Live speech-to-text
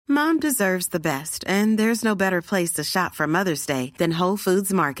Mom deserves the best, and there's no better place to shop for Mother's Day than Whole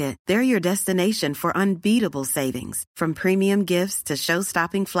Foods Market. They're your destination for unbeatable savings, from premium gifts to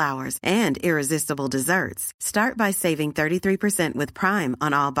show-stopping flowers and irresistible desserts. Start by saving 33% with Prime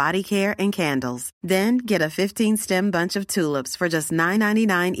on all body care and candles. Then get a 15-stem bunch of tulips for just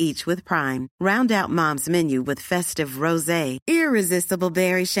 $9.99 each with Prime. Round out Mom's menu with festive rosé, irresistible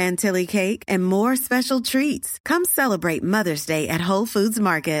berry chantilly cake, and more special treats. Come celebrate Mother's Day at Whole Foods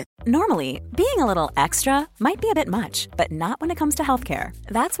Market. Normally, being a little extra might be a bit much, but not when it comes to healthcare.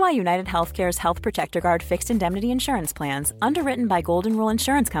 That's why United Healthcare's Health Protector Guard fixed indemnity insurance plans, underwritten by Golden Rule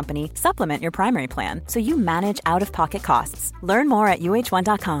Insurance Company, supplement your primary plan so you manage out-of-pocket costs. Learn more at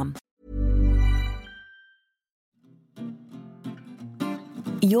uh1.com.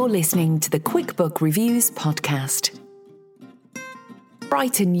 You're listening to the QuickBook Reviews podcast.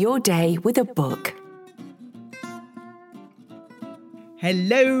 Brighten your day with a book.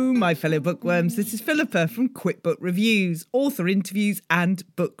 Hello, my fellow bookworms. This is Philippa from QuickBook Reviews, author interviews and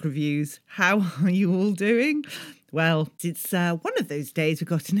book reviews. How are you all doing? Well, it's one of those days we've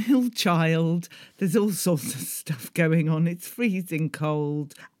got an ill child. There's all sorts of stuff going on. It's freezing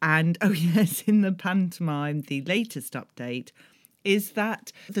cold. And, oh yes, in the pantomime, the latest update is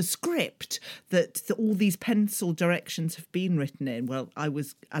that the script that all these pencil directions have been written in, well, I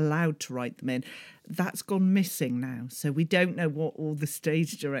was allowed to write them in, that's gone missing now. So we don't know what all the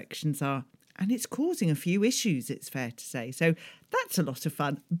stage directions are. And it's causing a few issues, it's fair to say. So that's a lot of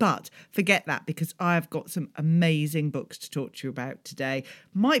fun. But forget that, because I've got some amazing books to talk to you about today.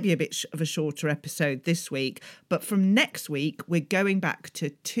 Might be a bit of a shorter episode this week, but from next week, we're going back to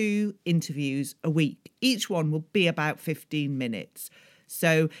 2 interviews a week. Each one will be about 15 minutes.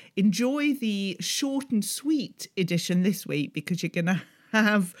 So enjoy the short and sweet edition this week, because you're going to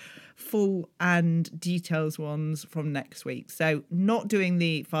have full and details ones from next week. So not doing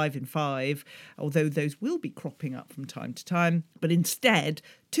the 5 in 5, although those will be cropping up from time to time, but instead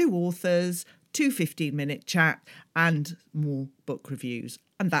 2 authors, 2 15-minute chat and more book reviews.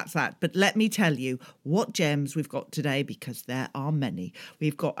 And that's that. But let me tell you what gems we've got today, because there are many.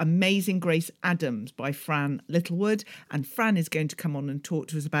 We've got Amazing Grace Adams by Fran Littlewood, and Fran is going to come on and talk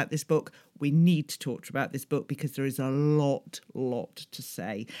to us about this book. We need to talk about this book because there is a lot to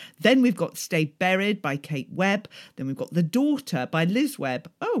say. Then we've got Stay Buried by Kate Webb. Then we've got The Daughter by Liz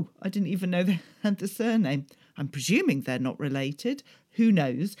Webb. Oh, I didn't even know they had the surname. I'm presuming they're not related. Who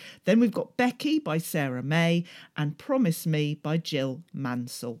knows? Then we've got Becky by Sarah May and Promise Me by Jill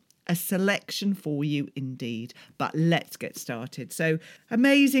Mansell. A selection for you indeed. But let's get started. So,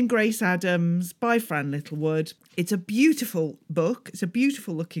 Amazing Grace Adams by Fran Littlewood. It's a beautiful book. It's a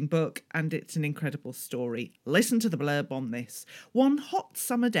beautiful looking book, and it's an incredible story. Listen to the blurb on this. One hot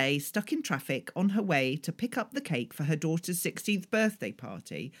summer day, stuck in traffic on her way to pick up the cake for her daughter's 16th birthday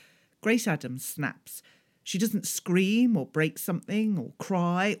party, Grace Adams snaps. She doesn't scream or break something or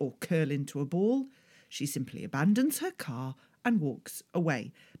cry or curl into a ball. She simply abandons her car and walks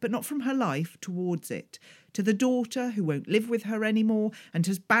away, but not from her life, towards it, to the daughter who won't live with her anymore and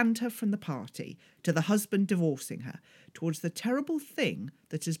has banned her from the party, to the husband divorcing her, towards the terrible thing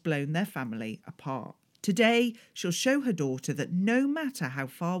that has blown their family apart. Today, she'll show her daughter that no matter how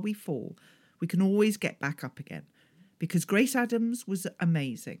far we fall, we can always get back up again. Because Grace Adams was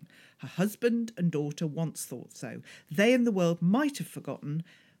amazing. Her husband and daughter once thought so. They and the world might have forgotten,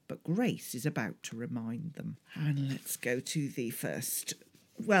 but Grace is about to remind them. And let's go to the first.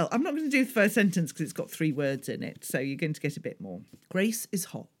 Well, I'm not going to do the first sentence because it's got 3 words in it, so you're going to get a bit more. Grace is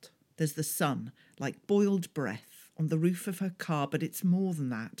hot. There's the sun, like boiled breath, on the roof of her car, but it's more than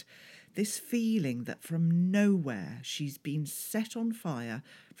that. This feeling that from nowhere she's been set on fire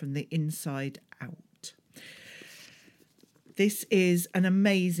from the inside out. This is an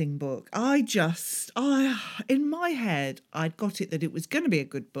amazing book. In my head, I'd got it that it was going to be a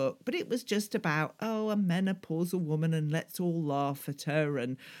good book, but it was just about, a menopausal woman and let's all laugh at her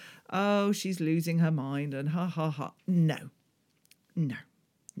and, she's losing her mind and ha, ha, ha. No.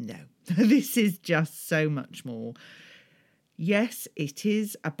 This is just so much more. Yes, it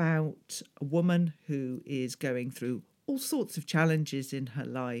is about a woman who is going through all sorts of challenges in her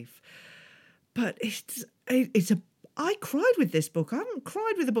life, but I cried with this book. I haven't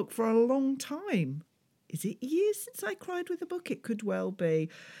cried with a book for a long time. Is it years since I cried with a book? It could well be.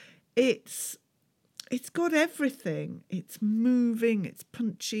 It's got everything. It's moving, it's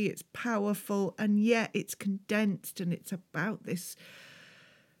punchy, it's powerful, and yet it's condensed, and it's about this,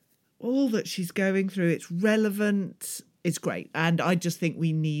 all that she's going through. It's relevant. It's great. And I just think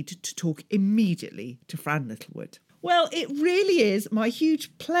we need to talk immediately to Fran Littlewood. Well, it really is my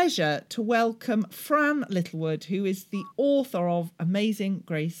huge pleasure to welcome Fran Littlewood, who is the author of Amazing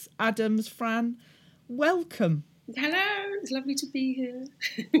Grace Adams. Fran, welcome. Hello, it's lovely to be here.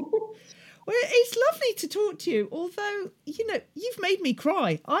 Well, it's lovely to talk to you, although, you know, you've made me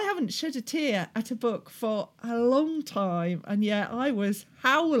cry. I haven't shed a tear at a book for a long time, and yet I was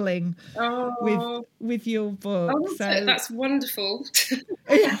howling with your book. Oh, that's wonderful.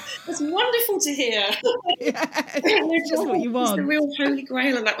 Yeah. That's wonderful to hear. Yeah, it's just what you want. It's the real holy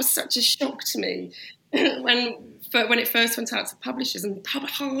grail, and that was such a shock to me when it first went out to publishers, and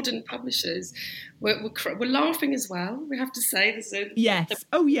hardened publishers were laughing as well. We have to say, yes.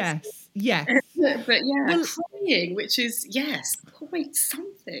 But yeah, crying, which is quite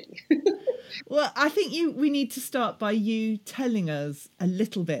something. Well, I think we need to start by you telling us a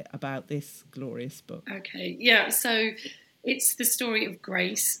little bit about this glorious book. Okay, yeah. So it's the story of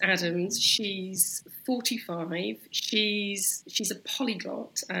Grace Adams. She's 45. She's a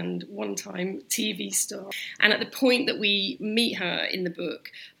polyglot and one-time TV star. And at the point that we meet her in the book,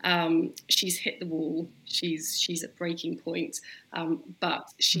 she's hit the wall. She's at breaking point,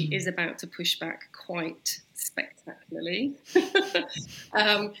 but she is about to push back quite spectacularly.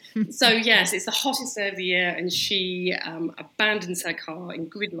 So yes, it's the hottest day of the year, and she abandons her car in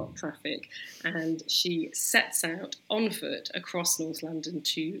gridlock traffic, and she sets out on foot across North London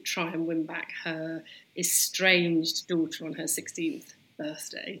to try and win back her estranged daughter on her 16th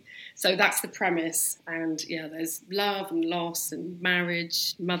birthday. So that's the premise, and yeah, there's love and loss and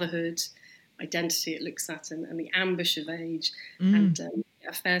marriage, motherhood, identity it looks at, and the ambush of age, and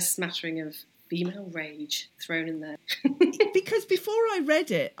a fair smattering of female rage thrown in there. Because before I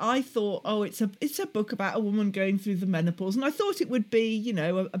read it, I thought, it's a book about a woman going through the menopause, and I thought it would be, you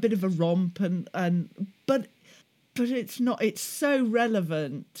know, a bit of a romp, but it's not. It's so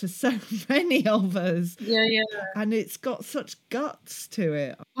relevant to so many of us. Yeah. And it's got such guts to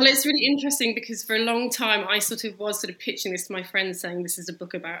it. Well, it's really interesting because for a long time I was pitching this to my friends, saying this is a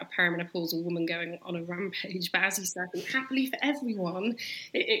book about a perimenopausal woman going on a rampage. But as you said, and happily for everyone,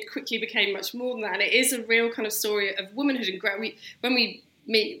 it quickly became much more than that. And it is a real kind of story of womanhood and growth.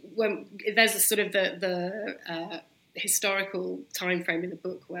 When there's a sort of the historical time frame in the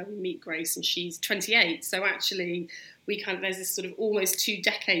book where we meet Grace and she's 28, so actually there's this sort of almost 2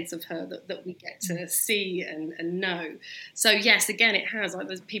 decades of her that we get to see and know. So yes, again, it has, like,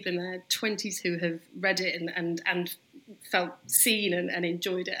 there's people in their 20s who have read it and felt seen and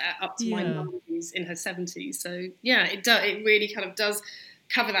enjoyed it, up to my mum who's in her 70s. So yeah, it really kind of does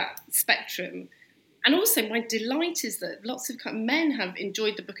cover that spectrum. And also, my delight is that lots of men have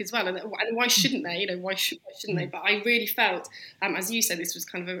enjoyed the book as well. And why shouldn't they? You know, why shouldn't they? But I really felt, as you said, this was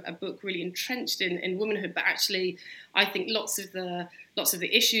kind of a book really entrenched in womanhood. But actually, I think lots of the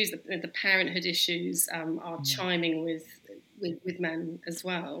issues, the parenthood issues, are chiming with men as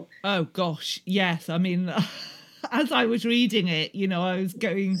well. Oh gosh, yes. I mean, as I was reading it, you know, I was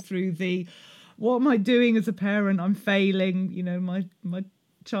going through what am I doing as a parent? I'm failing. You know, my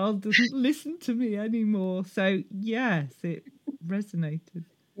child doesn't listen to me anymore. So yes, it resonated.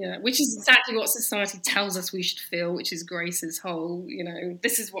 Yeah, which is exactly what society tells us we should feel, which is Grace's whole, you know,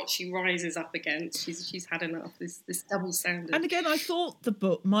 this is what she rises up against. She's had enough, this double standard. And again, I thought the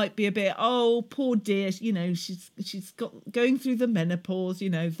book might be a bit, poor dear, you know, she's got going through the menopause,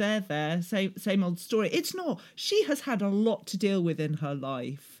 you know, there, same old story. It's not. She has had a lot to deal with in her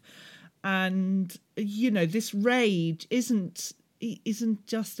life. And, you know, this rage isn't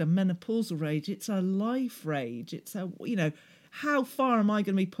just a menopausal rage, it's a life rage. It's a, you know, how far am I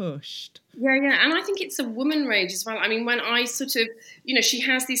going to be pushed? Yeah, and I think it's a woman rage as well. I mean, when I sort of, you know, she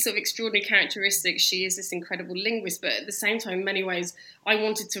has these sort of extraordinary characteristics. She is this incredible linguist, but at the same time, in many ways, I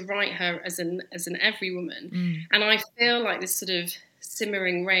wanted to write her as an every woman. And I feel like this sort of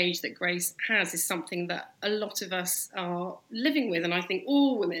simmering rage that Grace has is something that a lot of us are living with. And I think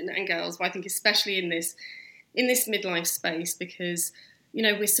all women and girls, but I think especially in this midlife space, because, you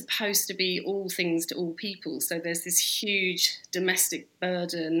know, we're supposed to be all things to all people. So there's this huge domestic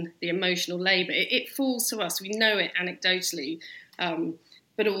burden, the emotional labour. It falls to us. We know it anecdotally,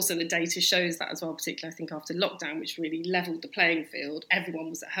 but also the data shows that as well, particularly I think after lockdown, which really levelled the playing field. Everyone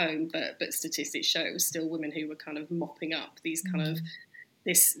was at home, but statistics show it was still women who were kind of mopping up these kind of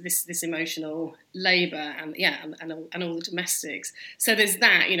this emotional labour and all the domestics. So there's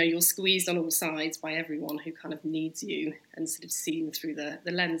that, you know, you're squeezed on all sides by everyone who kind of needs you and sort of seen through the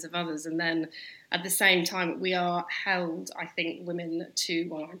lens of others. And then at the same time, we are held, I think, women to,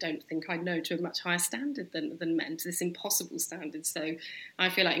 well, I know to a much higher standard than men, to this impossible standard. So I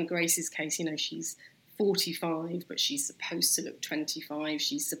feel like in Grace's case, you know, she's 45, but she's supposed to look 25.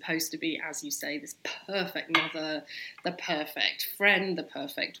 She's supposed to be, as you say, this perfect mother, the perfect friend, the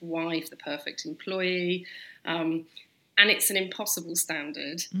perfect wife, the perfect employee. And it's an impossible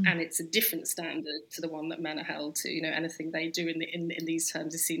standard, and it's a different standard to the one that men are held to. You know, anything they do in these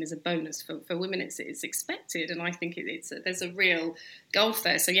terms is seen as a bonus. For women, it's expected, and I think there's a real gulf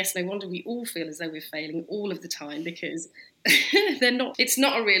there. So yes, no wonder we all feel as though we're failing all of the time, because they're not. It's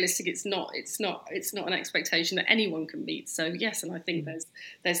not a realistic. It's not an expectation that anyone can meet. So yes, and I think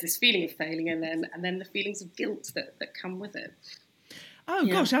there's this feeling of failing, and then the feelings of guilt that come with it. Oh,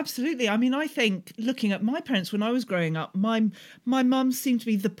 yeah. Gosh, absolutely. I mean, I think looking at my parents when I was growing up, my mum seemed to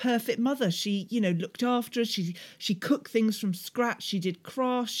be the perfect mother. She, looked after us. She cooked things from scratch. She did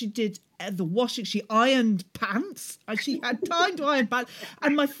crafts. She did the washing. She ironed pants. She had time to iron pants.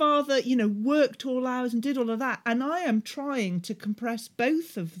 And my father, worked all hours and did all of that. And I am trying to compress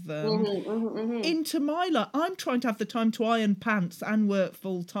both of them into my life. I'm trying to have the time to iron pants and work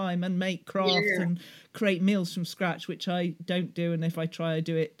full time and make crafts and create meals from scratch, which I don't do. And if I try, I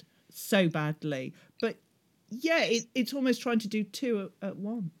do it so badly. But yeah, it's almost trying to do two at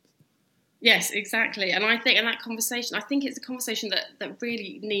once. Yes, exactly. And I think in that conversation, I think it's a conversation that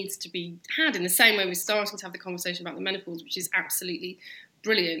really needs to be had in the same way we're starting to have the conversation about the menopause, which is absolutely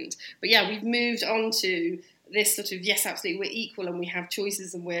brilliant. But yeah, we've moved on to this sort of, yes, absolutely, we're equal and we have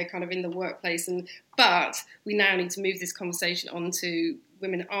choices and we're kind of in the workplace. But we now need to move this conversation on to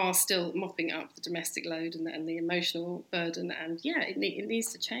women are still mopping up the domestic load and the emotional burden. And yeah, it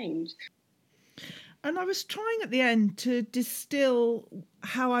needs to change. And I was trying at the end to distill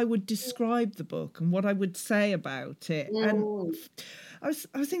how I would describe the book and what I would say about it. And I was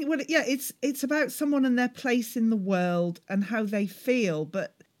thinking, well, yeah, it's about someone and their place in the world and how they feel.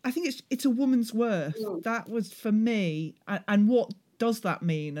 But I think it's a woman's worth. That was for me. And what does that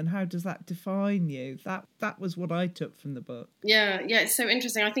mean? And how does that define you? That was what I took from the book. Yeah, it's so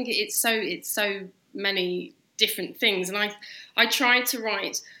interesting. I think it's so many different things. And I tried to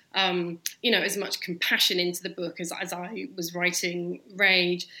write as much compassion into the book as I was writing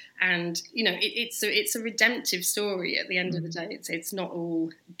Rage, and it's a redemptive story at the end of the day. It's not all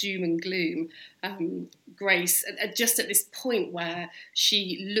doom and gloom. Grace, just at this point where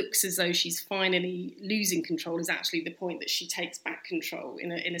she looks as though she's finally losing control, is actually the point that she takes back control.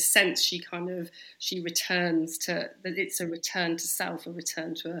 In a sense, she returns to that. It's a return to self, a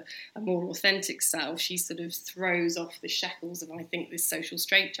return to a more authentic self. She sort of throws off the shackles of, I think, this social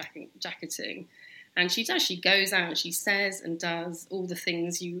straitjacketing. And she does. She goes out. She says and does all the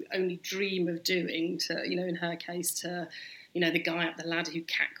things you only dream of doing. To, in her case, to, the guy up the ladder who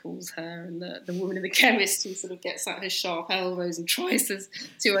catcalls her, and the woman in the chemist who sort of gets at her sharp elbows and tries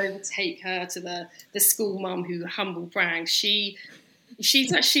to overtake her, to the school mum who humble brags. She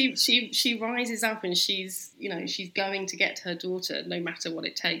rises up, and she's going to get her daughter no matter what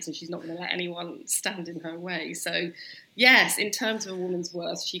it takes, and she's not going to let anyone stand in her way. So yes, in terms of a woman's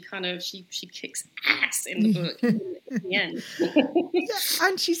worth, she kicks ass in the book in the end. Yeah,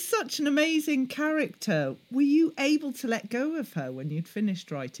 and she's such an amazing character. Were you able to let go of her when you'd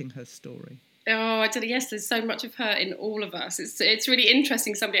finished writing her story? Oh, I don't know. Yes, there's so much of her in all of us. It's really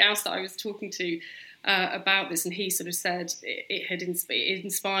interesting. Somebody else that I was talking to about this, and he sort of said it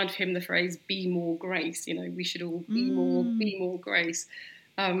inspired him the phrase "be more Grace." We should all be more Grace.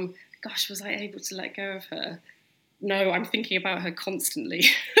 Gosh, was I able to let go of her? No, I'm thinking about her constantly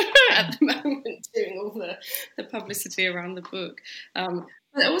at the moment, doing all the publicity around the book.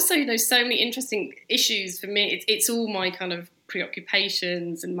 But also, so many interesting issues for me. It's all my kind of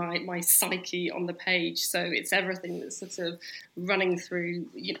preoccupations and my psyche on the page. So it's everything that's sort of running through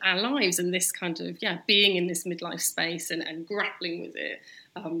our lives, and this kind of, being in this midlife space and grappling with it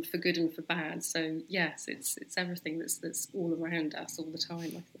for good and for bad. So yes, it's everything that's all around us all the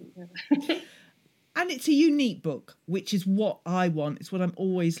time, I think. Yeah. And it's a unique book, which is what I want. It's what I'm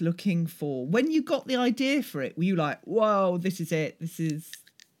always looking for. When you got the idea for it, were you like, whoa, this is it. This is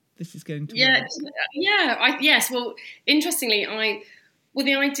going to work? Yes. Well, interestingly,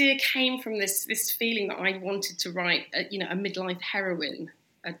 the idea came from this feeling that I wanted to write, a midlife heroine,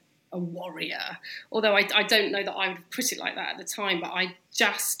 a warrior. Although I don't know that I would have put it like that at the time, but I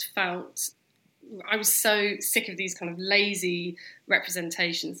just felt I was so sick of these kind of lazy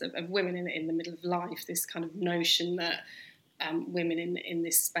representations of women in the middle of life. This kind of notion that women in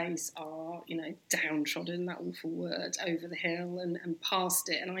this space are, downtrodden, that awful word, over the hill and past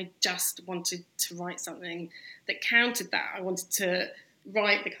it. And I just wanted to write something that countered that. I wanted to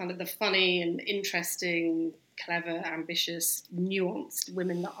write the funny and interesting, clever, ambitious, nuanced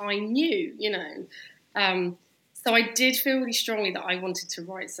women that I knew, So I did feel really strongly that I wanted to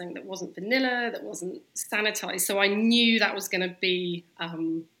write something that wasn't vanilla, that wasn't sanitized. So I knew that was going to be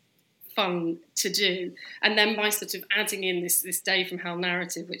fun to do. And then by sort of adding in this Day from Hell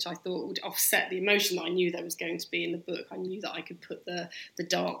narrative, which I thought would offset the emotion that I knew there was going to be in the book, I knew that I could put the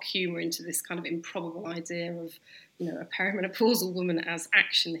dark humour into this kind of improbable idea of, you know, a perimenopausal woman as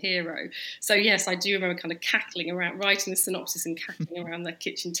action hero. So yes, I do remember kind of cackling around, writing the synopsis and cackling around the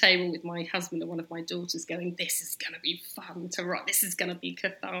kitchen table with my husband and one of my daughters going, this is going to be fun to write, this is going to be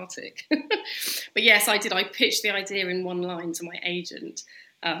cathartic. But yes, I did. I pitched the idea in one line to my agent,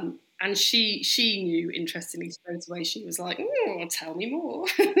 and she knew, interestingly, straight away. She was like, "Oh, tell me more."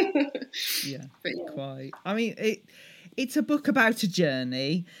 Yeah, But yeah. quite. I mean, it's a book about a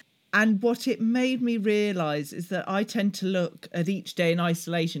journey. And what it made me realise is that I tend to look at each day in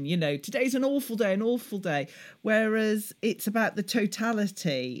isolation. You know, today's an awful day. Whereas it's about the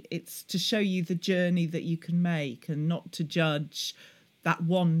totality. It's to show you the journey that you can make and not to judge that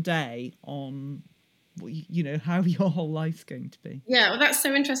one day on, you know, how your whole life's going to be. Yeah, well, that's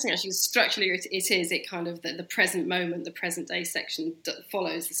so interesting, actually. Structurally, it kind of the present moment, the present day section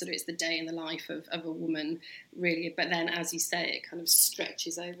follows it's the day in the life of a woman, really. But then, as you say, it kind of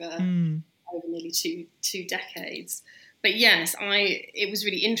stretches over nearly two decades. But yes, it was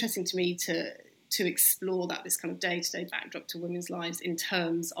really interesting to me to explore this kind of day-to-day backdrop to women's lives in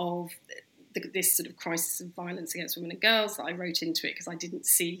terms of this sort of crisis of violence against women and girls that I wrote into it, because I didn't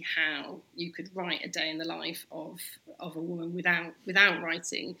see how you could write a day in the life of a woman without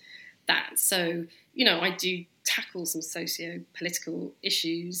writing that. So, you know, I do tackle some socio-political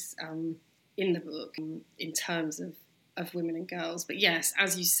issues in the book in terms of women and girls. But yes,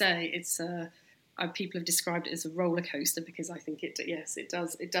 as you say, it's people have described it as a roller coaster, because I think it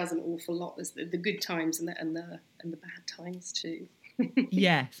does an awful lot. There's the good times and the bad times too.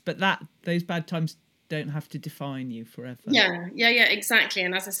 Yes, but those bad times don't have to define you forever. Yeah, exactly.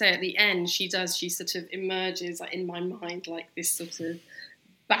 And as I say, at the end, she sort of emerges, like, in my mind, like this sort of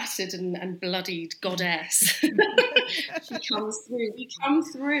battered and bloodied goddess. She comes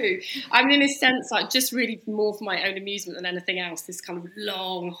through. I mean, in a sense, like, just really more for my own amusement than anything else, this kind of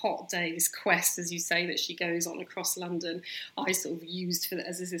long, hot day, this quest, as you say, that she goes on across London, I sort of used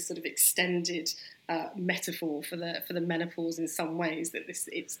as this sort of extended metaphor for the menopause in some ways, that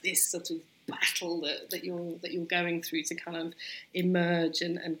it's this sort of battle that you're going through to kind of emerge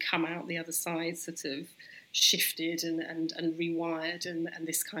and come out the other side sort of shifted and rewired, and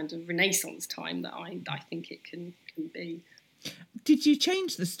this kind of renaissance time that I think it can be. Did you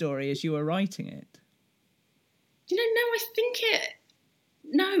change the story as you were writing it? No, I think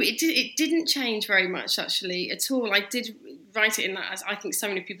it didn't change very much, actually, at all. I did write it in that, as I think so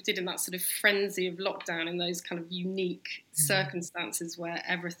many people did, in that sort of frenzy of lockdown, in those kind of unique circumstances where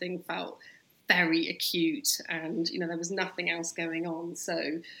everything felt very acute and, you know, there was nothing else going on.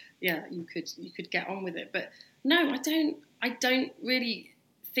 So yeah, you could get on with it. But no, I don't really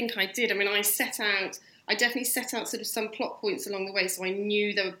think I did. I mean, I definitely set out sort of some plot points along the way, so I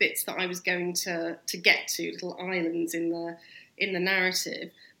knew there were bits that I was going to get to, little islands in the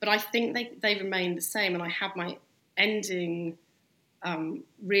narrative. But I think they remained the same, and I had my ending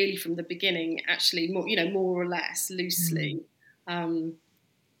really from the beginning, actually, more or less loosely.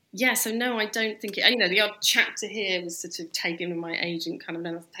 So no, I don't think it. You know, the odd chapter here was sort of taken with my agent, kind of,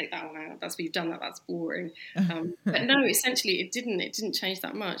 no, let's take that one out. That's what you've done. That's boring. But no, essentially, it didn't change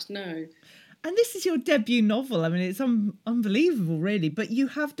that much. No. And this is your debut novel. I mean, it's unbelievable, really. But you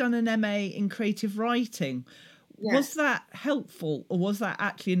have done an MA in creative writing. Yes. Was that helpful, or was that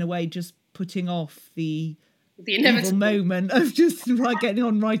actually, in a way, just putting off the inevitable moment of just getting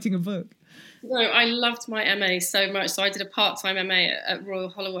on writing a book? No, I loved my MA so much. So I did a part-time MA at Royal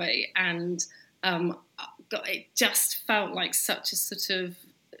Holloway, and it just felt like such a sort of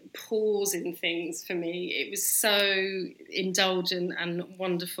pause in things for me. It was so indulgent and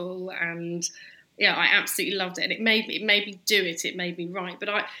wonderful, and yeah, I absolutely loved it. And it made me do it. It made me write.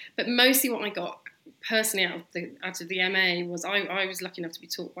 But mostly what I got personally out of the MA was I was lucky enough to be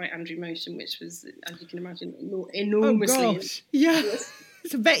taught by Andrew Motion, which was, as you can imagine, enormously. Oh gosh, yeah.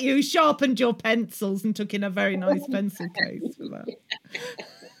 So I bet you sharpened your pencils and took in a very nice pencil case for that.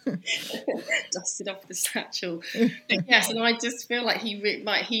 Dusted off the satchel. But yes, and I just feel like he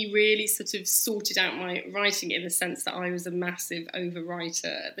really sort of sorted out my writing, in the sense that I was a massive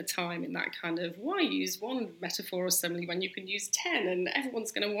overwriter at the time, in that kind of, why use one metaphor assembly when you can use 10, and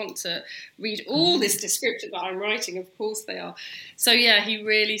everyone's going to want to read all this description that I'm writing. Of course they are. So yeah, he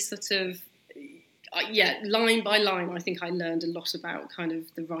really sort of, line by line, I think I learned a lot about kind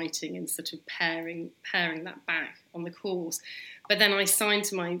of the writing and sort of paring that back on the course. But then I signed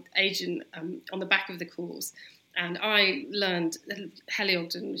to my agent on the back of the course And I learned, Helly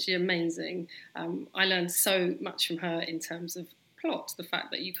Ogden, she's amazing. I learned so much from her in terms of plot, the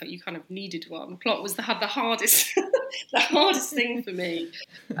fact that you kind of needed one. Plot was the hardest the hardest thing for me.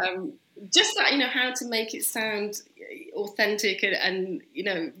 Just that, how to make it sound authentic and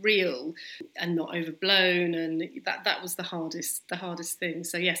real and not overblown, and that was the hardest thing.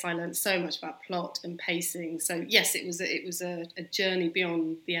 So yes, I learned so much about plot and pacing. So yes, it was a journey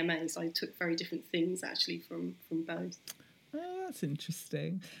beyond the MA. So I took very different things actually from both. Oh, that's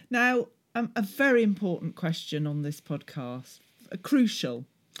interesting. Now, a very important question on this podcast, crucial.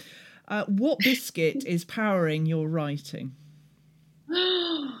 What biscuit is powering your writing?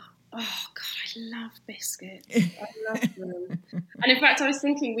 Oh, God, I love biscuits. I love them. And in fact, I was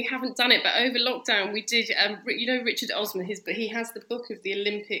thinking we haven't done it, but over lockdown we did, Richard Osman, he has the book of the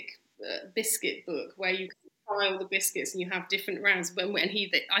Olympic biscuit book where you can try all the biscuits and you have different rounds. I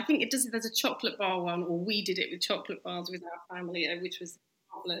think there's a chocolate bar one, or we did it with chocolate bars with our family, which was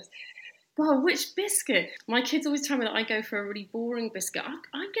marvellous. God, which biscuit? My kids always tell me that I go for a really boring biscuit. I'm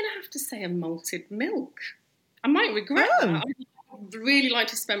going to have to say a malted milk. I might regret that. I'd really like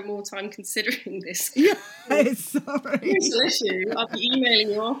to spend more time considering this. Yeah, sorry. Crucial issue. I'll be emailing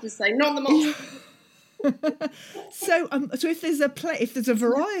you after saying, not the malted. So if there's a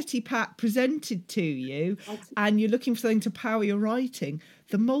variety pack presented to you and you're looking for something to power your writing,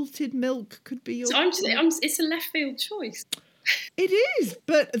 the malted milk could be your... So it's a left field choice. It is,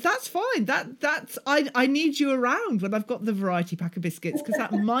 but that's fine. I need you around when I've got the variety pack of biscuits, because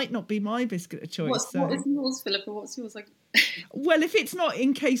that might not be my biscuit of choice. What is yours, Philippa? What's yours? Well, if it's not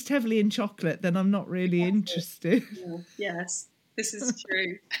encased heavily in chocolate, then I'm not really interested. Yeah. Yes, this is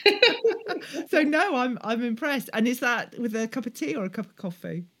true. So no, I'm impressed. And is that with a cup of tea or a cup of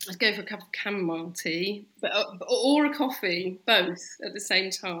coffee? I'd go for a cup of chamomile tea, or a coffee, both at the same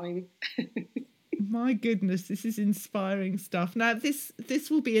time. My goodness, this is inspiring stuff. Now, this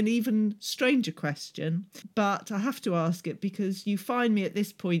will be an even stranger question, but I have to ask it because you find me at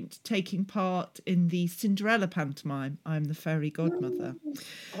this point taking part in the Cinderella pantomime. I'm the fairy godmother.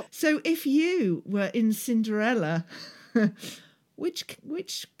 So if you were in Cinderella, which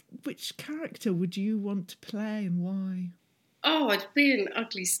character would you want to play and why? Oh, I'd be an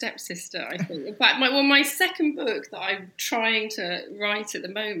ugly stepsister, I think. In fact, my second book that I'm trying to write at the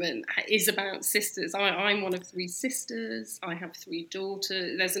moment is about sisters. I'm one of 3 sisters. I have 3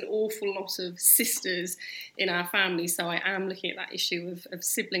 daughters. There's an awful lot of sisters in our family, so I am looking at that issue of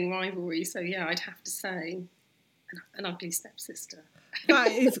sibling rivalry. So, yeah, I'd have to say an ugly stepsister.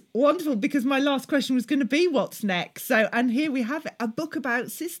 That is wonderful, because my last question was going to be what's next. So, and here we have it, a book about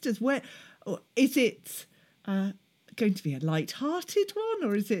sisters. Where is it... going to be a light-hearted one,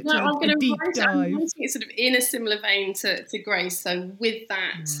 or is it a deep dive? I'm writing it sort of in a similar vein to Grace, so with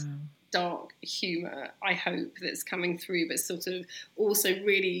that dark humour, I hope, that's coming through, but sort of also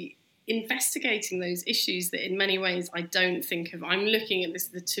really investigating those issues that in many ways I don't think of. I'm looking at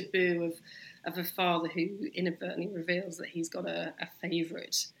the taboo of a father who inadvertently reveals that he's got a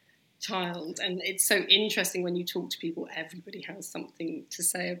favourite child, and it's so interesting when you talk to people, everybody has something to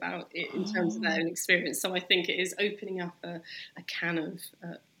say about it in terms of their own experience. So I think it is opening up a can of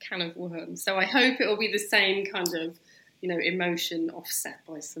worms. So I hope it will be the same kind of emotion offset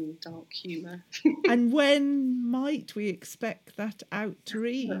by some dark humour. And when might we expect that out to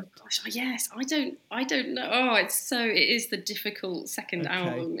read? Oh, gosh, yes, I don't know. Oh, it is the difficult second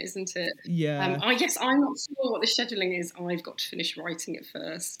album, isn't it? Yeah. I'm not sure what the scheduling is. I've got to finish writing it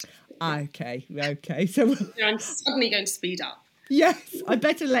first. Okay. So I'm suddenly going to speed up. Yes, I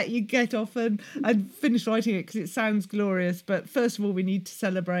better let you get off and finish writing it, because it sounds glorious. But first of all, we need to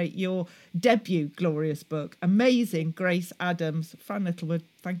celebrate your debut glorious book. Amazing, Grace Adams. Fran Littlewood,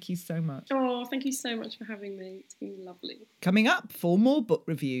 thank you so much. Oh, thank you so much for having me. It's been lovely. Coming up, 4 more book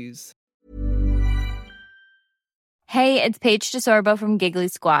reviews. Hey, it's Paige DeSorbo from Giggly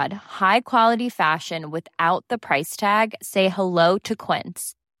Squad. High quality fashion without the price tag. Say hello to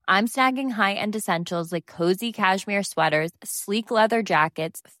Quince. I'm snagging high-end essentials like cozy cashmere sweaters, sleek leather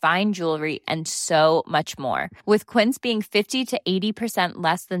jackets, fine jewelry, and so much more. With Quince being 50 to 80%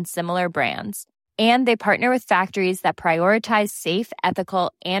 less than similar brands. And they partner with factories that prioritize safe,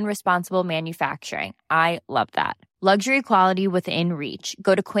 ethical, and responsible manufacturing. I love that. Luxury quality within reach.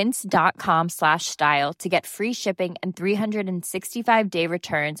 Go to quince.com/style to get free shipping and 365-day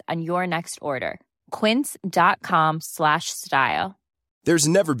returns on your next order. Quince.com/style. There's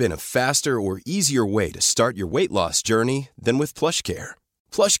never been a faster or easier way to start your weight loss journey than with PlushCare.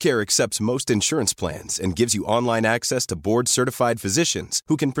 PlushCare accepts most insurance plans and gives you online access to board-certified physicians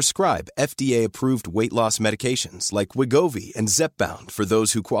who can prescribe FDA-approved weight loss medications like Wegovy and Zepbound for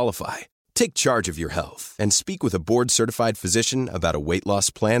those who qualify. Take charge of your health and speak with a board-certified physician about a weight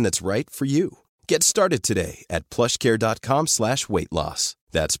loss plan that's right for you. Get started today at plushcare.com/weight-loss.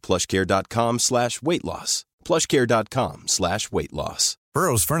 That's plushcare.com/weight-loss. plushcare.com/weight-loss.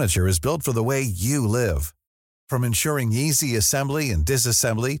 Burrow's furniture is built for the way you live. From ensuring easy assembly and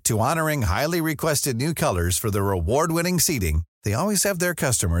disassembly to honoring highly requested new colors for their award-winning seating, they always have their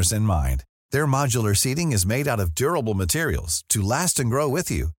customers in mind. Their modular seating is made out of durable materials to last and grow with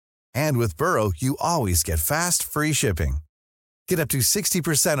you. And with Burrow, you always get fast, free shipping. Get up to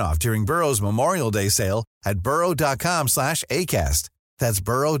 60% off during Burrow's Memorial Day sale at burrow.com/ACAST. That's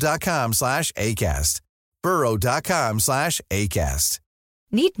burrow.com/ACAST. burrow.com/ACAST.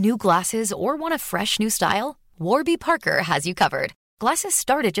 Need new glasses or want a fresh new style? Warby Parker has you covered. Glasses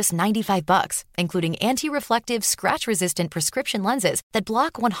start at just $95, including anti-reflective, scratch-resistant prescription lenses that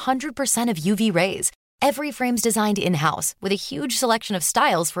block 100% of UV rays. Every frame's designed in-house with a huge selection of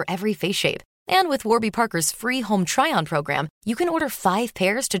styles for every face shape. And with Warby Parker's free home try-on program, you can order 5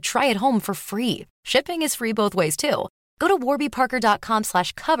 pairs to try at home for free. Shipping is free both ways, too. Go to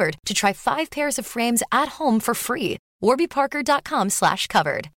warbyparker.com/covered to try 5 pairs of frames at home for free.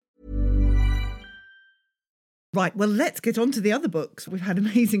 warbyparker.com/covered. Right, well, let's get on to the other books. We've had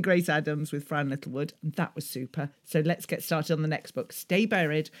Amazing Grace Adams with Fran Littlewood, and that was super. So let's get started on the next book, Stay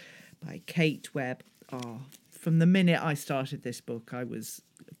Buried by Kate Webb. From the minute I started this book, I was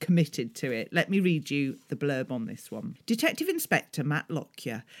committed to it. Let me read you the blurb on this one. Detective Inspector Matt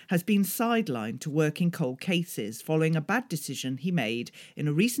Lockyer has been sidelined to work in cold cases following a bad decision he made in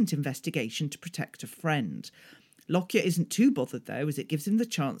a recent investigation to protect a friend. Lockyer isn't too bothered, though, as it gives him the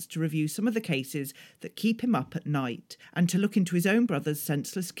chance to review some of the cases that keep him up at night and to look into his own brother's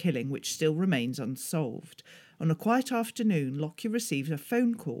senseless killing, which still remains unsolved. On a quiet afternoon, Lockyer received a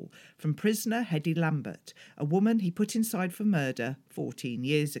phone call from prisoner Hedy Lambert, a woman he put inside for murder 14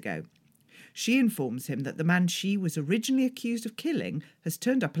 years ago. She informs him that the man she was originally accused of killing has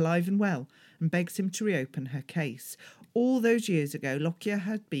turned up alive and well and begs him to reopen her case. All those years ago, Lockyer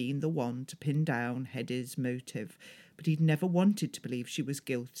had been the one to pin down Hedy's motive, but he'd never wanted to believe she was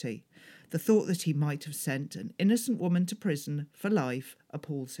guilty. The thought that he might have sent an innocent woman to prison for life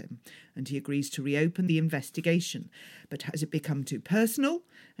appalls him, and he agrees to reopen the investigation. But has it become too personal?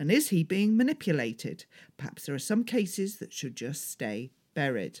 And is he being manipulated? Perhaps there are some cases that should just stay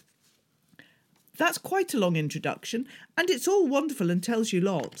buried. That's quite a long introduction, and it's all wonderful and tells you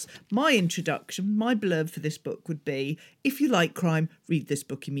lots. My introduction, my blurb for this book would be, if you like crime, read this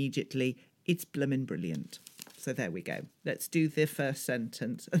book immediately. It's bloomin' brilliant. So there we go. Let's do the first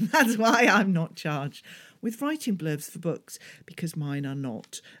sentence. And that's why I'm not charged with writing blurbs for books, because mine are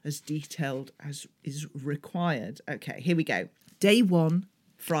not as detailed as is required. Okay, here we go. Day 1,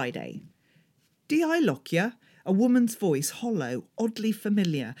 Friday. D.I. Lockyer. A woman's voice, hollow, oddly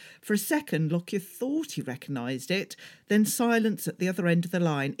familiar. For a second, Lockyer thought he recognised it, then silence at the other end of the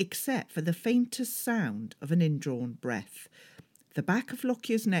line, except for the faintest sound of an indrawn breath. The back of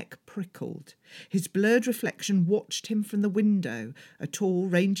Lockyer's neck prickled. His blurred reflection watched him from the window, a tall,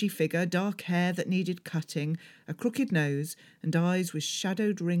 rangy figure, dark hair that needed cutting, a crooked nose, and eyes with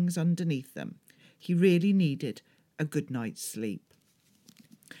shadowed rings underneath them. He really needed a good night's sleep.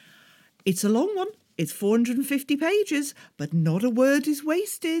 It's a long one. It's 450 pages, but not a word is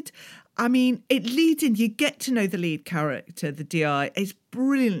wasted. I mean, it leads in, you get to know the lead character, the DI. It's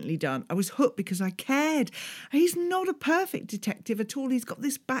brilliantly done. I was hooked because I cared. He's not a perfect detective at all. He's got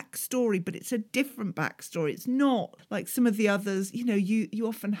this backstory, but it's a different backstory. It's not like some of the others. You know, you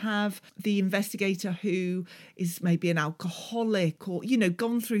often have the investigator who is maybe an alcoholic or, you know,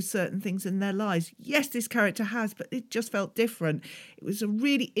 gone through certain things in their lives. Yes, this character has, but it just felt different. It was a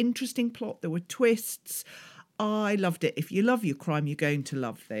really interesting plot. There were twists. I loved it. If you love your crime, you're going to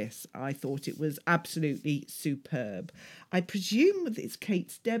love this. I thought it was absolutely superb. I presume that it's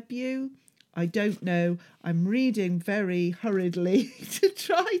Kate's debut. I don't know. I'm reading very hurriedly to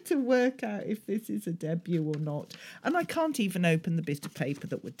try to work out if this is a debut or not. And I can't even open the bit of paper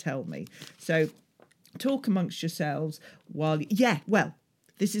that would tell me. So talk amongst yourselves while... Yeah, well,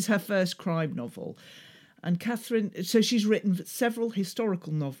 this is her first crime novel. And Catherine, so she's written several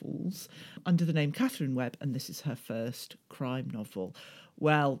historical novels under the name Catherine Webb, and this is her first crime novel.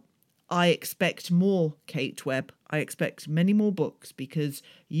 Well, I expect more Kate Webb. I expect many more books because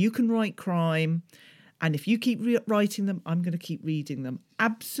you can write crime, and if you keep writing them, I'm going to keep reading them.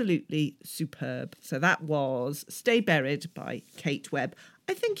 Absolutely superb. So that was Stay Buried by Kate Webb.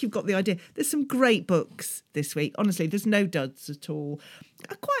 I think you've got the idea. There's some great books this week. Honestly, there's no duds at all.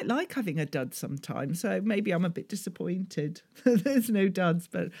 I quite like having a dud sometimes, so maybe I'm a bit disappointed there's no duds,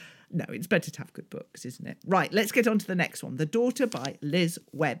 but no, it's better to have good books, isn't it? Right, let's get on to the next one. The Daughter by Liz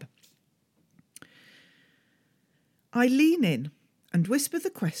Webb. I lean in and whisper the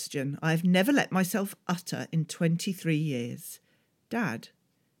question I've never let myself utter in 23 years. Dad,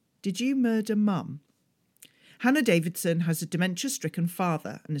 did you murder Mum? Hannah Davidson has a dementia-stricken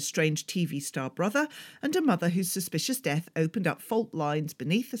father, an estranged TV star brother, and a mother whose suspicious death opened up fault lines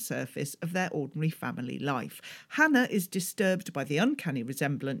beneath the surface of their ordinary family life. Hannah is disturbed by the uncanny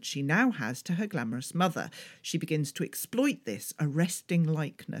resemblance she now has to her glamorous mother. She begins to exploit this arresting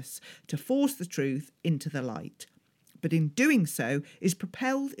likeness to force the truth into the light, but in doing so is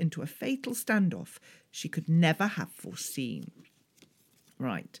propelled into a fatal standoff she could never have foreseen.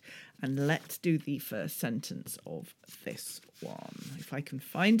 Right, and let's do the first sentence of this one, if I can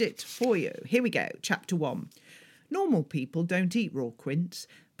find it for you. Here we go, chapter 1. Normal people don't eat raw quince,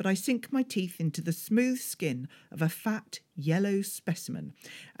 but I sink my teeth into the smooth skin of a fat, yellow specimen,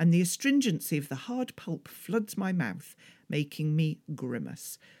 and the astringency of the hard pulp floods my mouth, making me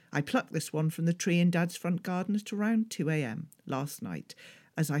grimace. I plucked this one from the tree in Dad's front garden at around 2 a.m. last night,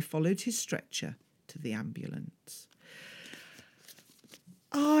 as I followed his stretcher to the ambulance.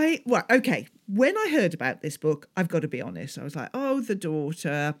 When I heard about this book, I've got to be honest, I was like, oh, The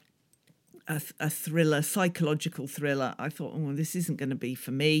Daughter, a thriller, psychological thriller. I thought, oh, this isn't going to be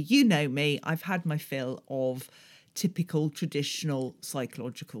for me. You know me, I've had my fill of typical traditional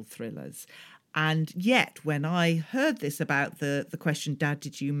psychological thrillers. And yet, when I heard this about the question, Dad,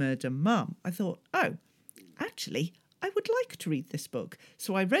 did you murder Mum? I thought, oh, actually, I would like to read this book.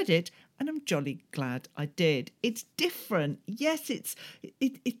 So I read it, and I'm jolly glad I did. It's different. Yes, it's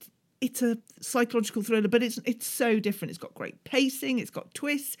a psychological thriller, but it's so different. It's got great pacing. It's got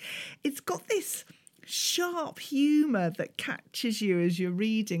twists. It's got this sharp humour that catches you as you're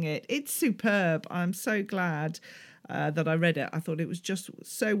reading it. It's superb. I'm so glad that I read it. I thought it was just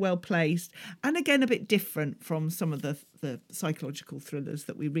so well placed, and again a bit different from some of the psychological thrillers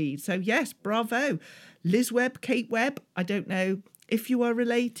that we read. So yes, bravo. Liz Webb, Kate Webb, I don't know if you are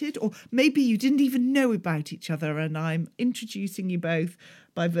related, or maybe you didn't even know about each other, and I'm introducing you both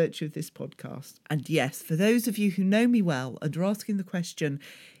by virtue of this podcast. And yes, for those of you who know me well and are asking the question,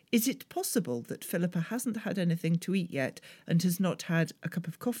 is it possible that Philippa hasn't had anything to eat yet and has not had a cup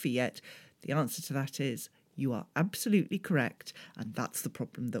of coffee yet? The answer to that is you are absolutely correct, and that's the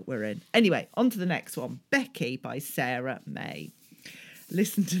problem that we're in. Anyway, on to the next one. Becky by Sarah May.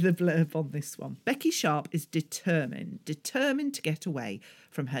 Listen to the blurb on this one. Becky Sharp is determined to get away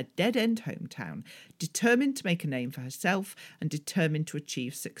from her dead-end hometown, determined to make a name for herself and determined to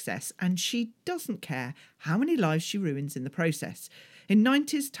achieve success. And she doesn't care how many lives she ruins in the process. In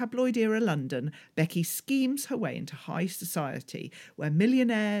 90s tabloid-era London, Becky schemes her way into high society, where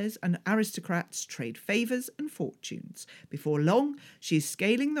millionaires and aristocrats trade favours and fortunes. Before long, she is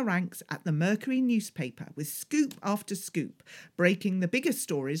scaling the ranks at the Mercury newspaper with scoop after scoop, breaking the biggest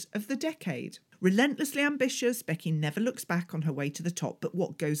stories of the decade. Relentlessly ambitious, Becky never looks back on her way to the top, but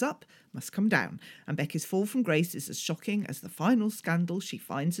what goes up must come down, and Becky's fall from grace is as shocking as the final scandal she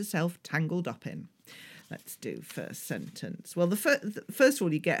finds herself tangled up in. Let's do first sentence. Well, first of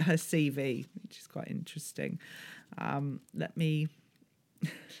all, you get her CV, which is quite interesting. Let me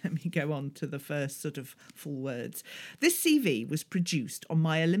go on to the first sort of full words. This CV was produced on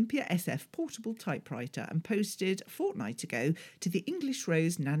my Olympia SF portable typewriter and posted a fortnight ago to the English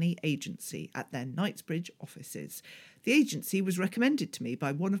Rose Nanny Agency at their Knightsbridge offices. The agency was recommended to me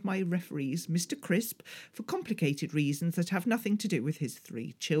by one of my referees, Mr. Crisp, for complicated reasons that have nothing to do with his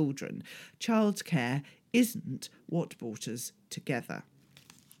 3 children. Childcare isn't what brought us together.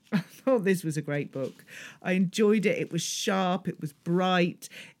 I thought this was a great book. I enjoyed it. It was sharp. It was bright.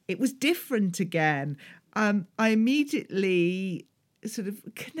 It was different again. I immediately sort of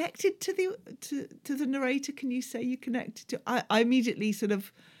connected to the narrator. Can you say you connected to? I immediately sort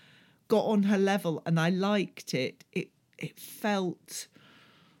of got on her level, and I liked it. It felt,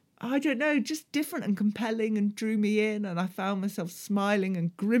 I don't know, just different and compelling, and drew me in, and I found myself smiling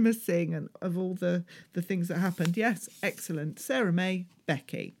and grimacing and of all the things that happened. Yes, excellent. Sarah May,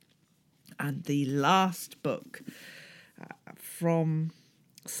 Becky. And the last book from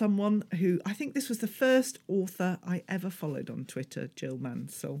someone who, I think this was the first author I ever followed on Twitter, Jill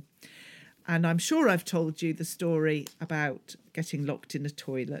Mansell. And I'm sure I've told you the story about getting locked in a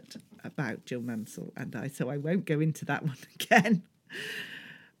toilet about Jill Mansell, so I won't go into that one again.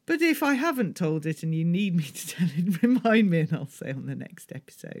 But if I haven't told it and you need me to tell it, remind me and I'll say on the next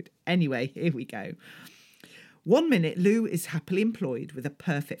episode. Anyway, here we go. 1 minute, Lou is happily employed with a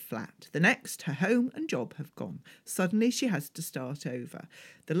perfect flat. The next, her home and job have gone. Suddenly, she has to start over.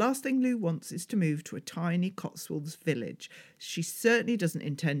 The last thing Lou wants is to move to a tiny Cotswolds village. She certainly doesn't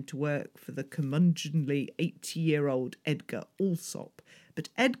intend to work for the curmudgeonly 80-year-old Edgar Alsop. But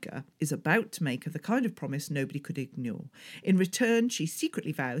Edgar is about to make her the kind of promise nobody could ignore. In return, she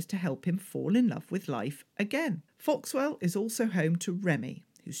secretly vows to help him fall in love with life again. Foxwell is also home to Remy,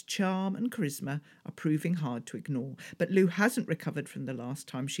 whose charm and charisma are proving hard to ignore. But Lou hasn't recovered from the last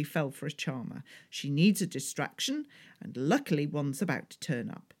time she fell for a charmer. She needs a distraction, and luckily one's about to turn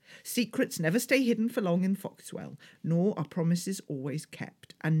up. Secrets never stay hidden for long in Foxwell, nor are promises always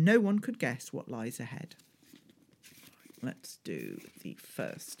kept, and no one could guess what lies ahead. Let's do the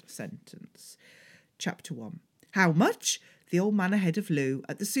first sentence. Chapter 1. How much? The old man ahead of Lou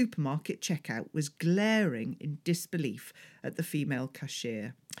at the supermarket checkout was glaring in disbelief at the female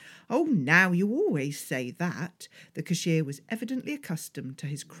cashier. Oh, now you always say that. The cashier was evidently accustomed to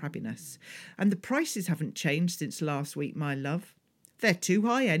his crabbiness. And the prices haven't changed since last week, my love. They're too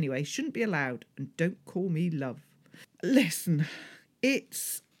high anyway, shouldn't be allowed. And don't call me love. Listen,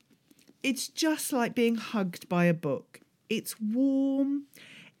 it's just like being hugged by a book. It's warm.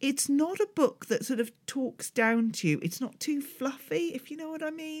 It's not a book that sort of talks down to you. It's not too fluffy, if you know what I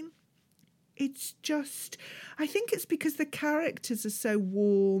mean. It's just, I think it's because the characters are so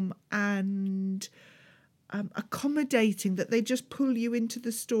warm and accommodating that they just pull you into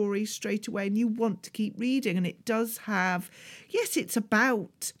the story straight away and you want to keep reading. And it does have, yes, it's a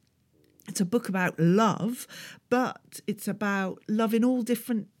book about love, but it's about love in all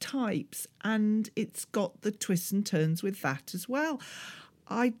different types. And it's got the twists and turns with that as well.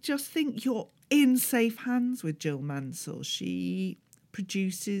 I just think you're in safe hands with Jill Mansell. She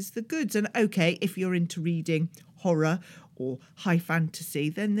produces the goods. And okay, if you're into reading horror or high fantasy,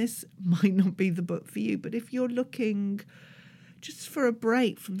 then this might not be the book for you. But if you're looking just for a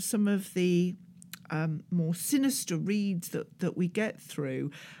break from some of the more sinister reads that we get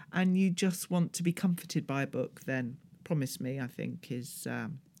through and you just want to be comforted by a book, then Promise Me, I think, is...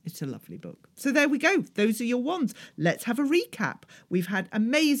 it's a lovely book. So there we go. Those are your ones. Let's have a recap. We've had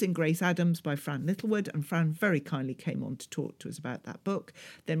Amazing Grace Adams by Fran Littlewood, and Fran very kindly came on to talk to us about that book.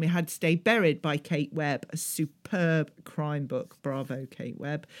 Then we had Stay Buried by Kate Webb, a superb crime book. Bravo, Kate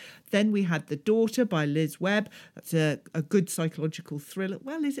Webb. Then we had The Daughter by Liz Webb. That's a good psychological thriller.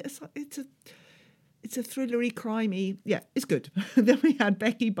 Well, is it? It's a thrillery, crimey. Yeah, it's good. Then we had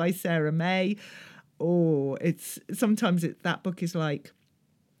Becky by Sarah May. Oh, that book is like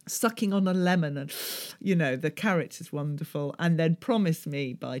sucking on a lemon, and you know the character's wonderful. And then Promise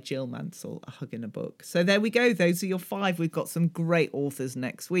Me by Jill Mansell, a hug in a book. So there we go. Those are your 5. We've got some great authors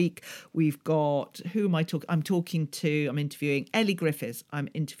next week. We've got, who am I talking? I'm interviewing Ellie Griffiths. I'm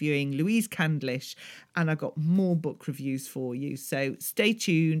interviewing Louise Candlish, and I've got more book reviews for you. So stay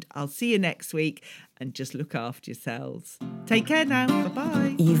tuned. I'll see you next week, and just look after yourselves. Take care now.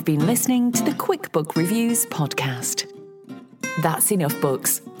 Bye-bye. You've been listening to the Quick Book Reviews podcast. That's enough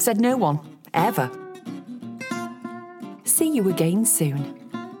books, said no one, ever. See you again soon.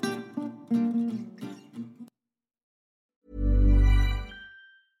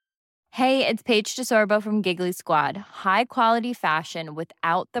 Hey, it's Paige DeSorbo from Giggly Squad. High quality fashion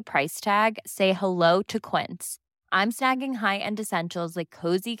without the price tag. Say hello to Quince. I'm snagging high-end essentials like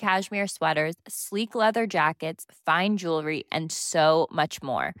cozy cashmere sweaters, sleek leather jackets, fine jewelry, and so much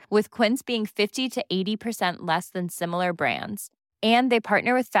more. With Quince being 50 to 80% less than similar brands. And they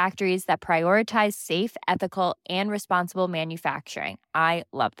partner with factories that prioritize safe, ethical, and responsible manufacturing. I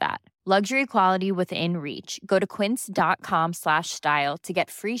love that. Luxury quality within reach. Go to quince.com/style to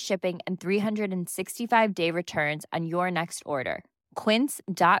get free shipping and 365-day returns on your next order.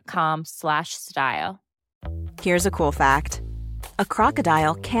 Quince.com/style. Here's a cool fact. A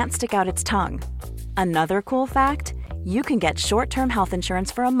crocodile can't stick out its tongue. Another cool fact, you can get short-term health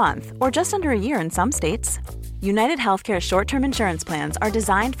insurance for a month or just under a year in some states. United Healthcare short-term insurance plans are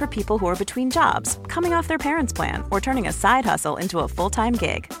designed for people who are between jobs, coming off their parents' plan, or turning a side hustle into a full-time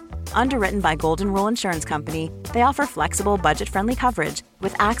gig. Underwritten by Golden Rule Insurance Company, they offer flexible, budget-friendly coverage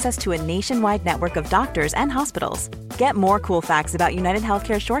with access to a nationwide network of doctors and hospitals. Get more cool facts about United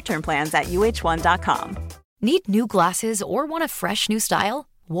Healthcare short-term plans at uh1.com. Need new glasses or want a fresh new style?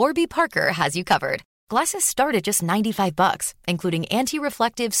 Warby Parker has you covered. Glasses start at just $95, including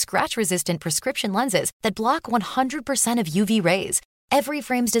anti-reflective, scratch-resistant prescription lenses that block 100% of UV rays. Every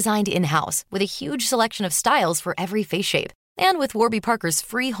frame's designed in-house with a huge selection of styles for every face shape. And with Warby Parker's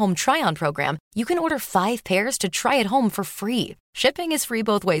free home try-on program, you can order 5 pairs to try at home for free. Shipping is free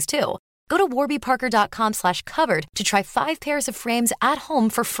both ways, too. Go to warbyparker.com/covered to try 5 pairs of frames at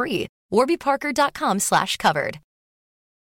home for free. warbyparker.com/covered.